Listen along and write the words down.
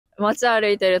街歩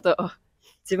いてると、あ、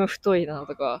自分太いな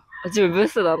とか、自分ブ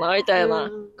スだなみたいな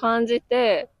感じ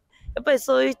て、やっぱり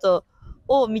そういう人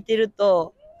を見てる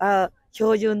と、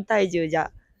標準体重じ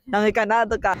ゃダメかな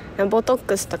とか。ボトッ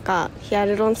クスとかヒア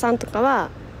ルロン酸とかは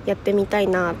やってみたい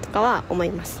なとかは思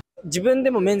います。自分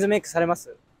でもメンズメイクされま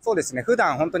す？そうですね。普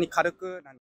段本当に軽く。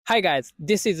Hi guys,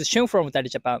 this is Shun from Italy,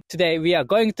 Japan. Today we are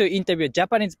going to interview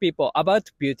Japanese people about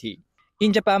beauty.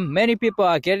 In Japan, many people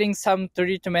are getting some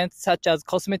treatments such as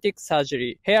cosmetic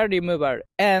surgery, hair removal,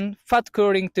 and fat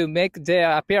cooling to make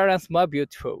their appearance more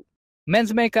beautiful.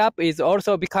 Men's makeup is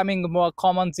also becoming more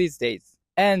common these days.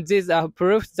 And these are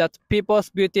proofs that people's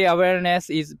beauty awareness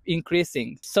is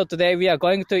increasing. So today we are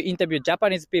going to interview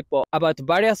Japanese people about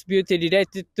various beauty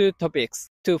related to topics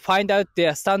to find out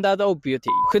their standard of beauty.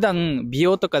 普段美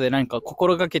容とかで何か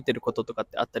心がけてることとかっ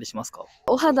てあったりしますか？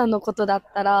お肌のことだっ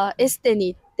たらエステ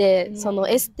に行って、その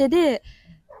エステで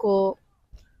こ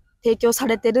う提供さ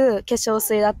れてる化粧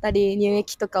水だったり乳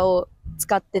液とかを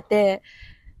使ってて、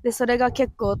でそれが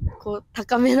結構こう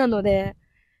高めなので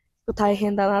大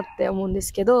変だなって思うんで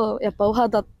すけど、やっぱお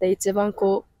肌って一番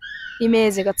こうイメ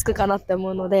ージがつくかなって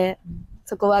思うので、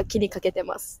そこは気にかけて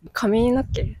ます。髪の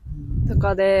毛と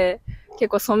かで結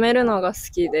構染めるのが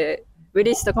好きで、ブ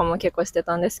リーチとかも結構して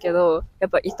たんですけど、やっ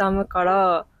ぱ傷むか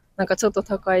ら、なんかちょっと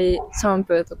高いシャン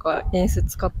プーとかリンス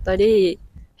使ったり、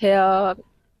ヘア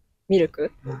ミル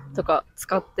クとか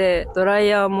使って、ドライ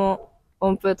ヤーも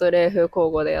温風と冷風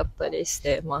交互でやったりし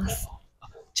てます。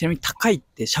ちなみに高いっ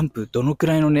てシャンプーどのく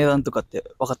らいの値段とかって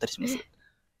分かったりします？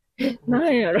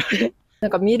何やろね。な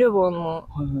んかミルボンの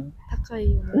高い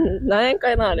よね。何円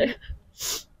かいなあれ。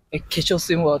化粧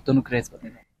水はどのくらいですか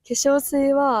ね？化粧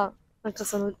水はなんか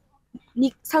その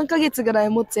3ヶ月ぐらい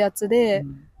持つやつで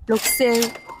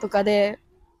6000とかで、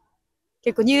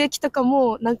結構乳液とか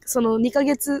もなんかその2ヶ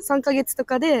月3ヶ月と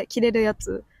かで切れるや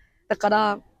つだか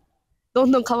ら、ど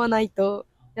んどん買わないと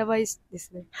やばいです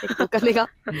ね、結構お金が。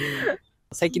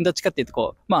最近どっちかっていうと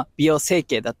こう、まあ美容整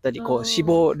形だったり、こう脂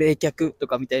肪冷却と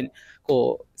かみたいに、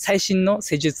こう最新の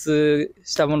施術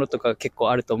したものとか結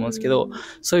構あると思うんですけど、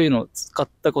そういうのを使っ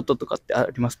たこととかってあ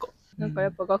りますか？なんかや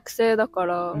っぱ学生だか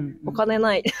らお金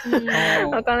ない。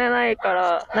お金ないか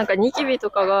ら、なんかニキビと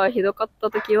かがひどかっ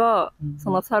た時は、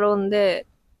そのサロンで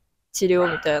治療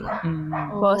みたいな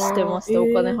はしてました、お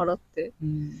金払って。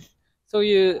そう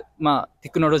いう、まあテ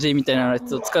クノロジーみたいなや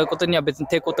つを使うことには別に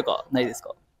抵抗とかないです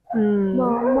か？まあ、あ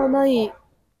んまない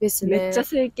ですね。めっちゃ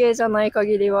整形じゃない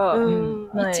限りは、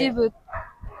一部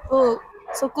を、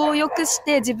そこを良くし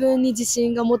て自分に自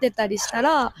信が持てたりした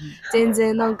ら、全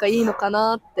然なんかいいのか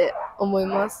なって思い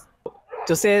ます。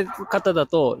女性の方だ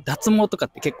と脱毛とか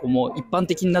って結構もう一般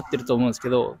的になってると思うんですけ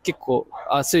ど、結構、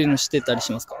そういうのしてたり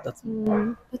しますか？脱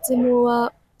毛。脱毛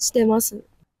はしてます。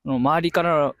周りか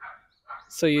ら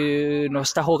そういうの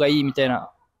した方がいいみたいな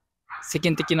世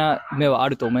間的な目はあ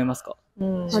ると思いますか？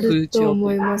あると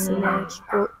思いますね。結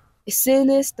構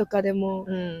SNS とかでも、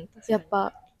やっ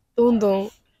ぱどんどん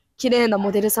綺麗な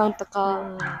モデルさんと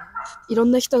か、いろ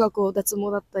んな人がこう脱毛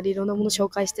だったりいろんなもの紹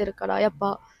介してるから、やっ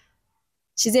ぱ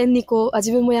自然にこう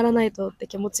自分もやらないとって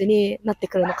気持ちになって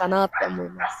くるのかなって思い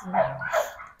ます。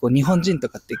こう日本人と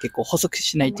かって結構細く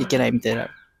しないといけないみたいな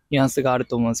ニュアンスがある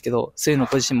と思うんですけど、そういうの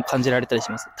ご自身も感じられたりし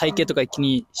ます？体型とか気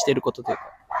にしてることというか。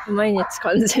毎日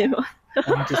感じます。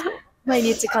本当ですか？毎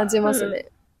日感じますね。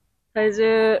体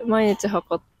重毎日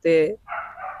測って、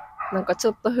なんかち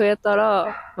ょっと増えた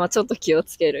ら、まあちょっと気を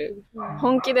つける。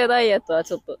本気でダイエットは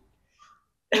ちょっと、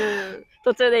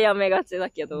途中でやめがち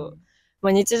だけど、ま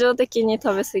あ日常的に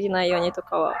食べ過ぎないようにと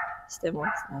かはしてま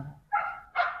す。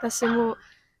私も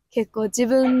結構自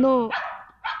分のこ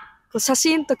う写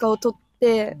真とかを撮っ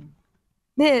て、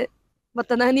で、ま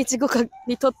た何日後か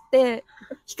に撮って、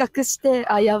比較して、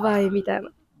やばいみたい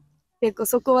な。結構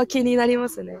そこは気になりま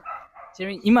すね。ちな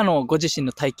みに今のご自身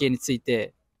の体型につい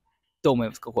てどう思い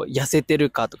ますか？こう痩せて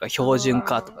るかとか標準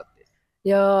かとかって。い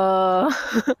やー、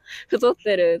太っ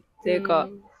てるっていうか、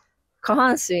下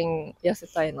半身痩せ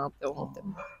たいなって思って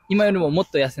ます。今よりももっ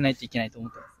と痩せないといけないと思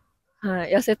ってます。は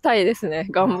い、痩せたいですね、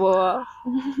願望は。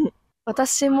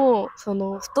私もそ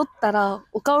の太ったら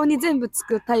お顔に全部つ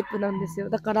くタイプなんです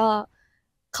よ。だから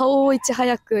顔をいち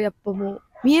早くやっぱもう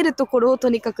見えるところをと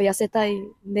にかく痩せたい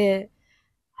んで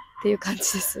っていう感じで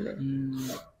すね。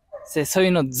そうい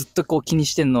うのずっとこう気に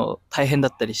してんの大変だ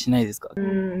ったりしないですか？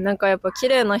なんかやっぱ綺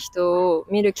麗な人を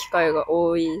見る機会が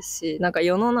多いし、なんか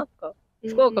世の中、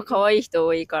福岡可愛い人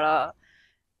多いから、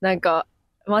なんか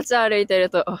街歩いてる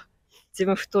と、自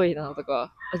分太いなと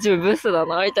か、自分ブスだ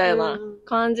なみたいな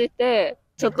感じて、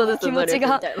ちょっとずつブレてみ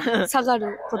たいな。下が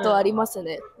ることはあります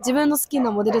ね。自分の好き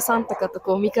なモデルさんとかと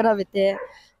こう見比べて、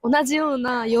同じよう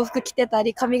な洋服着てた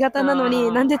り髪型なの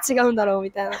になんで違うんだろう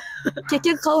みたいな。結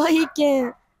局可愛いけ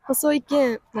ん、細い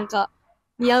けん、なんか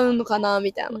似合うのかな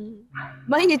みたいな。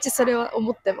毎日それは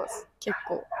思ってます、結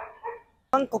構。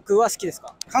韓国は好きです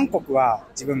か？韓国は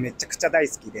自分めちゃくちゃ大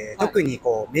好きで、特に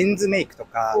こうメンズメイクと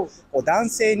か、こう男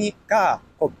性が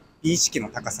こう美意識の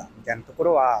高さみたいなとこ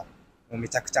ろは、もうめ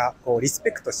ちゃくちゃこうリス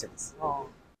ペクトしてます。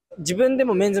自分で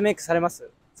もメンズメイクされます？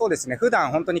そうですね。普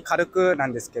段本当に軽くな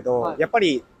んですけど、やっぱ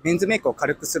りメンズメイクを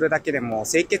軽くするだけでも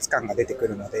清潔感が出てく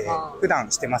るので、普段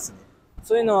してますね。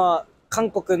そういうのは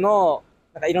韓国の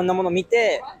なんかいろんなものを見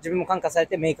て、自分も感化され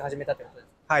てメイク始めたってことです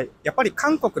か？はい。やっぱり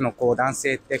韓国のこう男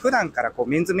性って普段からこう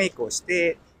メンズメイクをし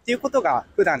てっていうことが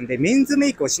普段でメンズメ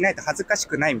イクをしないと恥ずかし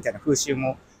くないみたいな風習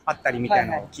もあったりみたい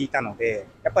なのを聞いたので、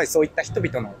やっぱりそういった人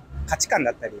々の価値観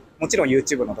だったり、もちろん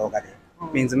YouTube の動画で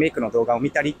メンズメイクの動画を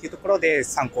見たりっていうところで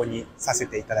参考にさせ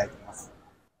ていただいてます。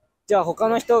じゃあ他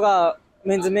の人が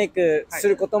メンズメイクす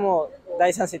ることも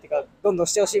大賛成っていうか、どんどん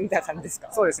してほしいみたいな感じです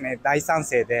か？そうですね。大賛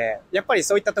成で、やっぱり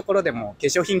そういったところでも化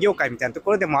粧品業界みたいなと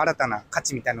ころでも新たな価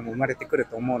値みたいなのも生まれてくる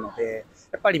と思うので、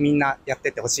やっぱりみんなやって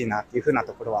ってほしいなっていうふうな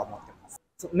ところは思ってます。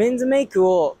メンズメイク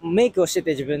をして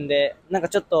て自分で、なんか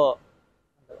ちょっと、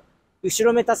後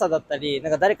ろめたさだったり、な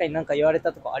んか誰かに何か言われ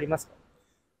たとかありますか？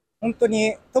本当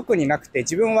に特になくて、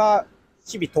自分は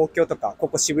日々東京とか、こ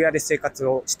こ渋谷で生活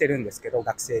をしてるんですけど、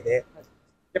学生で。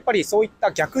やっぱりそういっ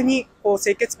た逆にこう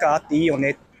清潔感あっていいよ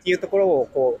ねっていうところを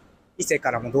こう異性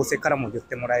からも同性からも言っ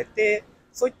てもらえて、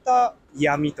そういった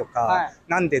嫌味とか、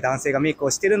なんで男性がメイクを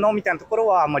してるのみたいなところ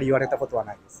はあんまり言われたことは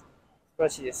ないです。素晴ら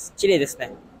しいです。綺麗です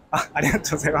ね。ありが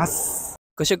とうございます。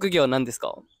ご職業何です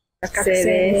か？学生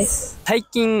です。最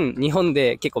近日本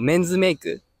で結構メンズメイ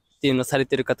クっていうのされ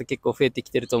てる方結構増えてき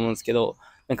てると思うんですけど、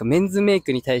なんかメンズメイ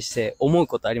クに対して思う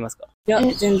ことありますか？いや、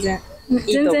全然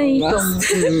いいと思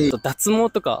う。脱毛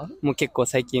とかも結構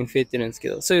最近増えてるんですけ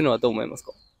ど、そういうのはどう思います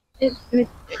か？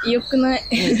良くない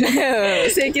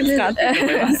清潔感あって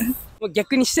思います。もう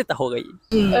逆にしてた方がいい。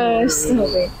した方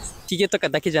がいい。髭とか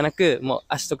だけじゃなく、もう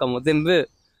足とかも全部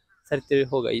されてる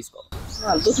方がいいですか？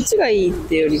まあ、どっちがいいっ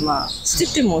ていうより、まあ、し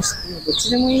てても、どっ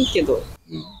ちでもいいけど、し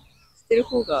てる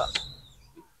方が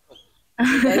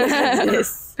大事で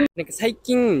す。なんか最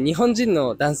近日本人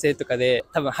の男性とかで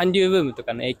多分韓流ブームと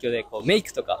かの影響でこうメイ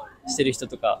クとかしてる人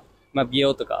とか、まあ美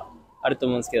容とかあると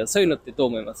思うんですけど、そういうのってどう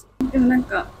思います？でもなん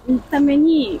か見た目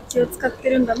に気を使って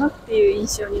るんだなっていう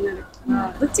印象になるか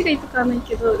ら、どっちがいいとかはない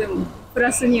けど、でもプ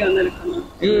ラスにはなるかなっ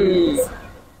て思います。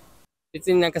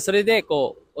別になんかそれで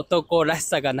こう男らし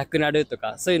さがなくなると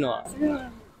かそういうのは。それは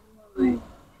ない。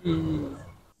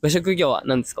ご職業は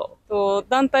何ですか？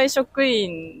団体職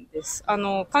員です。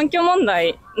環境問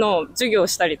題の授業を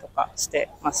したりとかして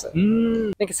ます。な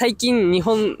んか最近日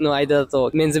本の間だと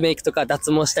メンズメイクとか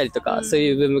脱毛したりとか、そう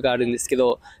いうブームがあるんですけ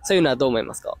ど、そういうのはどう思い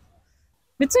ますか？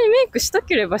別にメイクした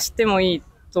ければしてもいい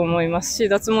と思いますし、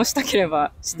脱毛したけれ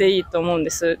ばしていいと思うんで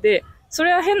す。で、そ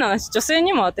れは変な話、女性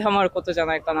にも当てはまることじゃ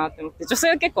ないかなって思って、女性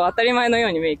は結構当たり前のよ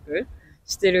うにメイク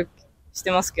して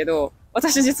ますけど、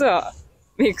私実は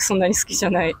メイクそんなに好きじゃ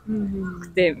ないく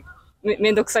て、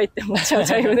めんどくさいって思っちゃう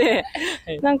タイプで、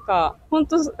なんか、本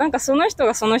当なんかその人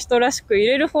がその人らしく入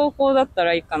れる方法だった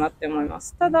らいいかなって思いま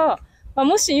す。ただ、まあ、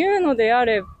もし言うのであ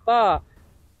れば、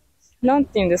なん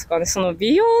て言うんですかね、その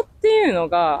美容っていうの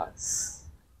が、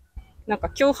なんか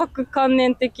強迫観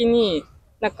念的に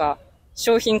なんか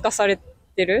商品化され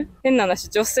てる。変な話、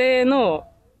女性の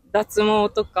脱毛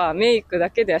とかメイクだ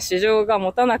けでは市場が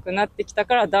持たなくなってきた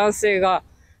から男性が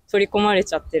取り込まれ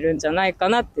ちゃってるんじゃないか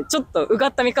なって、ちょっとうが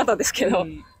った見方ですけど、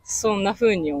そんな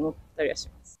風に思ったりはし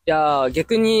ます。じゃあ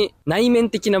逆に内面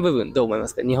的な部分どう思いま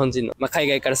すか？日本人の。まあ海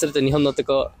外からすると日本の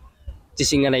男自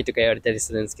信がないとか言われたり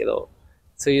するんですけど、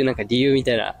そういうなんか理由み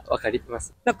たいなわかりま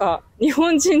す？なんか日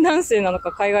本人男性なの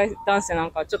か海外男性な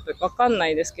のかちょっとわかんな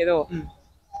いですけど、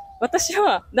私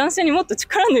は男性にもっと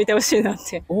力抜いてほしいなっ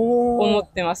て思っ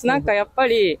てます。なんかやっぱ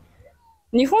り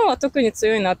日本は特に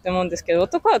強いなって思うんですけど、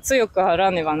男は強くあ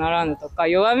らねばならぬとか、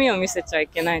弱みを見せちゃい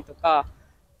けないとか、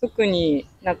特に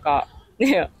なんか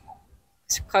ね、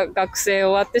学生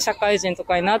終わって社会人と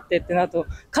かになってってなると、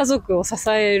家族を支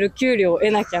える給料を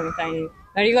得なきゃみたいに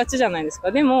なりがちじゃないです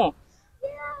か。でも、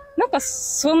なんか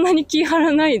そんなに気張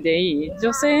らないでいい。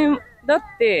女性だっ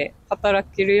て働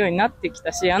けるようになってき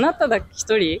たし、あなただけ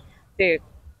一人で、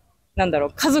なんだろ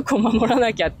う、家族を守ら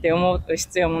なきゃって思う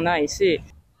必要もないし、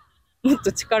もっ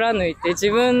と力抜いて自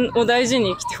分を大事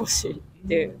に生きてほしいっ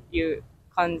ていう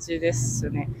感じです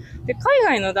ね。で、海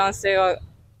外の男性は、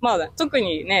まあ特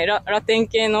にね、ラテン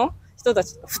系の人た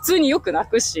ち普通によく泣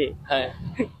くし、はい。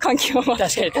環境は。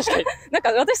確かに確かに。なん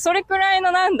か私それくらい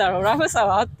のラフさ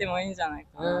はあってもいいんじゃない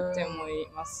かなって思い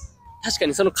ます。確か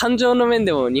にその感情の面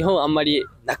でも日本あんまり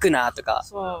泣くなとか、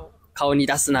顔に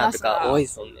出すなとか多いで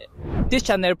すもんね。This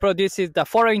channel produces the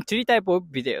following three types of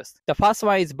videos. The first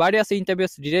one is various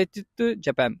interviews related to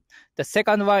Japan. The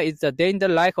second one is the day in the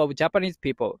life of Japanese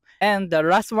people. And the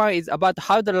last one is about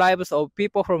how the lives of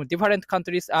people from different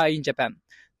countries are in Japan.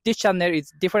 This channel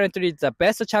is definitely the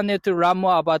best channel to learn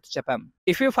more about Japan.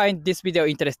 If you find this video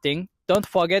interesting, don't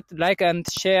forget like and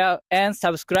share and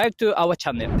subscribe to our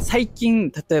channel. 最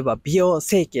近、例えば美容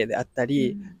整形であった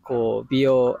り、こう美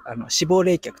容、脂肪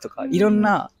冷却とか、いろん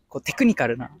なこうテクニカ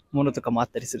ルなものとかもあっ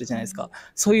たりするじゃないですか。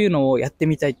そういうのをやって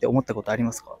みたいって思ったことあり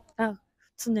ますか？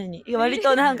常に。割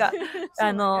となんか、ち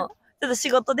ょっと仕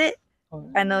事で、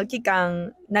期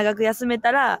間長く休め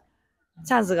たら、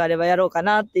チャンスがあればやろうか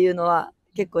なっていうのは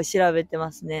結構調べて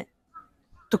ますね。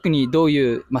特にどう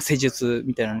いう、施術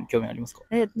みたいなのに興味ありますか？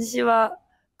私は、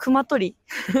熊取り。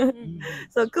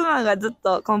そう、熊がずっ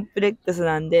とコンプレックス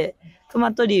なんで、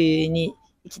熊取りに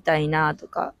行きたいなと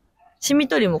か、シミ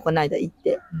取りもこの間行っ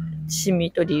て、シ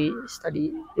ミ取りした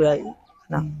りぐらいか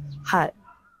な。はい。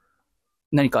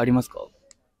何かありますか？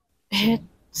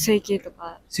整形と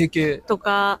か。整形と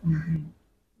か、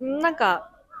なん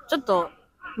か、ちょっと、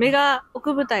目が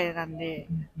奥舞台なんで、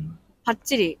パッ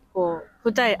チリ、こ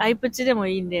う、アイプチでも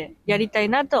いいんで、やりたい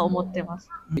なとは思ってます。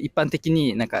一般的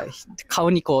になんか、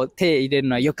顔にこう手入れる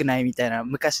のは良くないみたいな、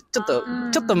昔、ちょ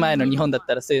っと前の日本だっ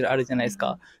たらそういうのあるじゃないです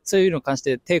か。そういうのに関し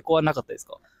て抵抗はなかったです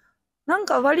か？なん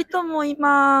か割ともう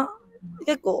今、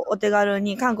結構お手軽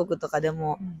に韓国とかで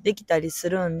もできたりす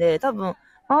るんで、多分、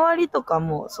周りとか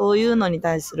もそういうのに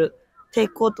対する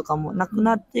抵抗とかもなく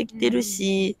なってきてる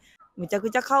し、むちゃく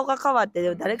ちゃ顔が変わっ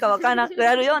て誰かわからなく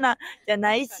なるようなじゃ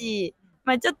ないし、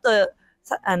ちょっと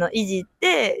いじっ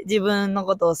て自分の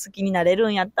ことを好きになれる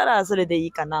んやったらそれでい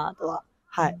いかなとは、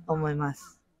思いま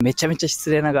す。めちゃめちゃ失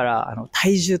礼ながら、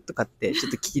体重とかってちょ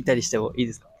っと聞いたりしてもいい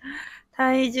ですか？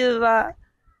体重は、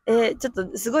ちょっ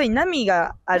とすごい波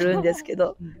があるんですけ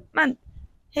ど、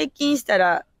平均した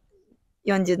ら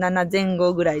47前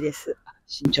後ぐらいです。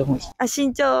身長も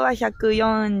身長は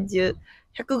140、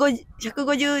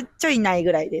150ちょいない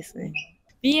ぐらいですね。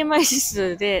BMI 指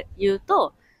数で言う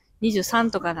と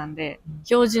23とかなんで、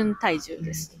標準体重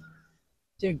です。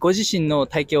ご自身の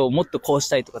体型をもっとこうし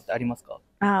たいとかってありますか？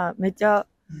めっちゃ、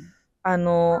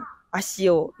足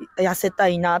を痩せた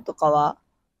いなとかは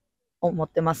思っ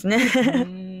てますね。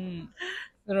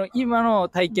今の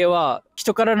体型は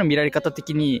人からの見られ方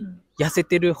的に痩せ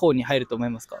てる方に入ると思い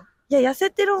ますか？いや、痩せ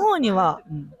てる方には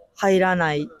入ら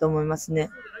ないと思いますね。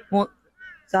もう、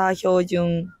標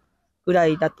準ぐら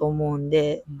いだと思うん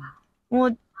で、も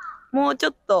うちょ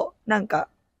っと、なんか、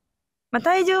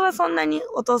体重はそんなに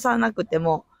落とさなくて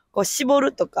も、こう絞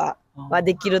るとかは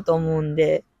できると思うん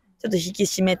で、ちょっと引き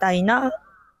締めたいなっ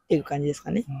ていう感じですか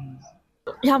ね。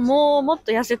いや、もっ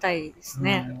と痩せたいです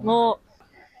ね。も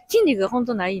う、筋肉がほん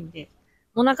とないんで、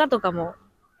お腹とかも、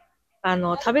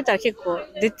食べたら結構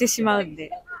出てしまうん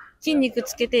で、筋肉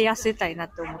つけて痩せたいな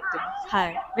って思ってます。は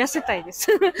い。痩せたいです。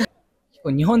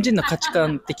日本人の価値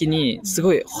観的にす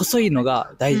ごい細いの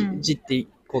が大事って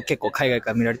結構海外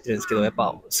から見られてるんですけど、やっ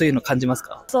ぱそういうの感じます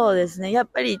か？そうですね。やっ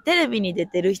ぱりテレビに出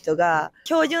てる人が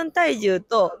標準体重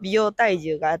と美容体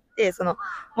重があって、その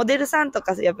モデルさんと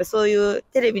かやっぱりそういう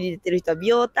テレビに出てる人は美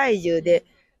容体重で、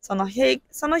その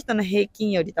人の平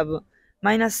均より多分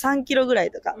マイナス3キロぐら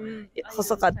いとか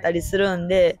細かったりするん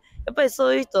で、やっぱり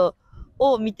そういう人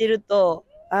を見てると、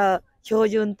標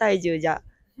準体重じゃ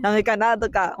ダメかなと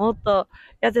か、もっと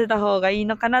痩せた方がいい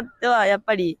のかなってはやっ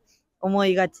ぱり思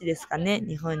いがちですかね、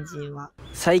日本人は。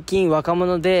最近若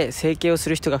者で整形をす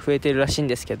る人が増えているらしいん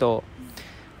ですけど、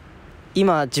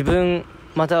今自分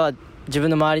または自分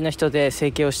の周りの人で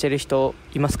整形をしている人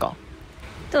いますか？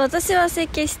私は整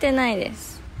形してないで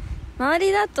す。周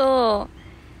りだと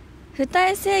二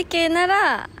重整形な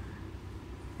ら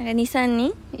2、3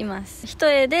人います。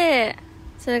一重で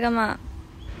それが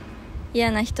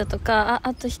嫌な人とか、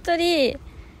あと一人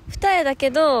二重だけ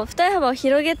ど二重幅を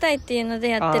広げたいっていうので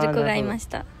やってる子がいまし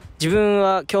た。自分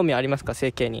は興味ありますか、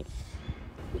整形に？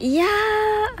いや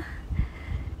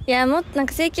もっとなん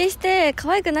か整形して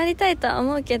可愛くなりたいとは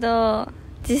思うけど、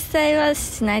実際は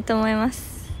しないと思いま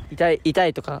す。痛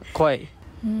いとか怖い？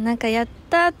なんかやっ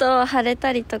た後腫れ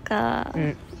たりとか、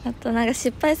あとなんか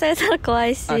失敗されたら怖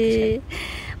いし、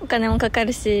お金もかか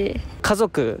るし。家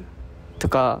族と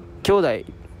か兄弟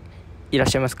いらっ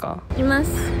しゃいますか？いま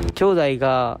す。兄弟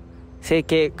が整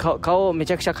形、顔をめ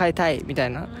ちゃくちゃ変えたいみた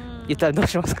いな言ったらどう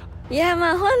しますか？いや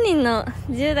本人の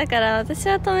自由だから私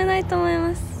は止めないと思い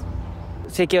ます。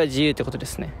整形は自由ってことで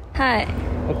すね。はい。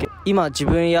OK。今自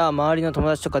分や周りの友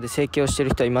達とかで整形をしてる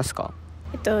人はいますか？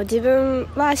自分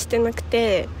はしてなく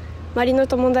て、周りの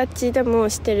友達でも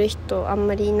してる人あん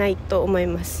まりいないと思い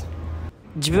ます。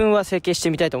自分は整形して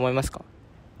みたいと思いますか？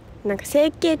なんか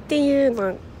整形っていう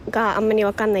のがあんまり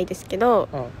分かんないですけど、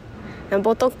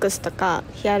ボトックスとか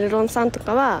ヒアルロン酸と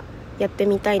かはやって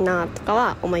みたいなとか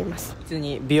は思います。普通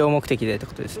に美容目的でって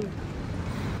ことですね。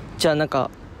じゃあなん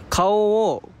か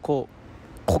顔をこ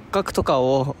う骨格とか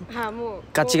を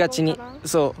ガチガチに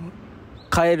そ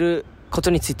う変えること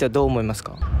についてはどう思います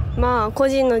か？まあ個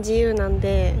人の自由なん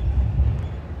で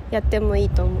やってもいい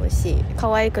と思うし、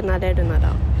可愛くなれるな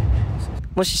ら。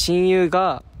もし親友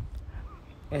が、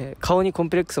顔にコン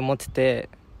プレックスを持ってて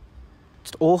ち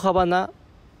ょっと大幅な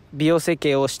美容整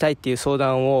形をしたいっていう相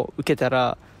談を受けた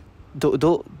らど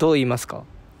う言いますか？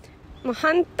もう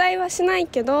反対はしない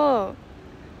けど、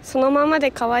そのまま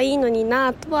で可愛いのに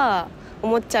なとは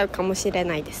思っちゃうかもしれ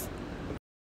ないです。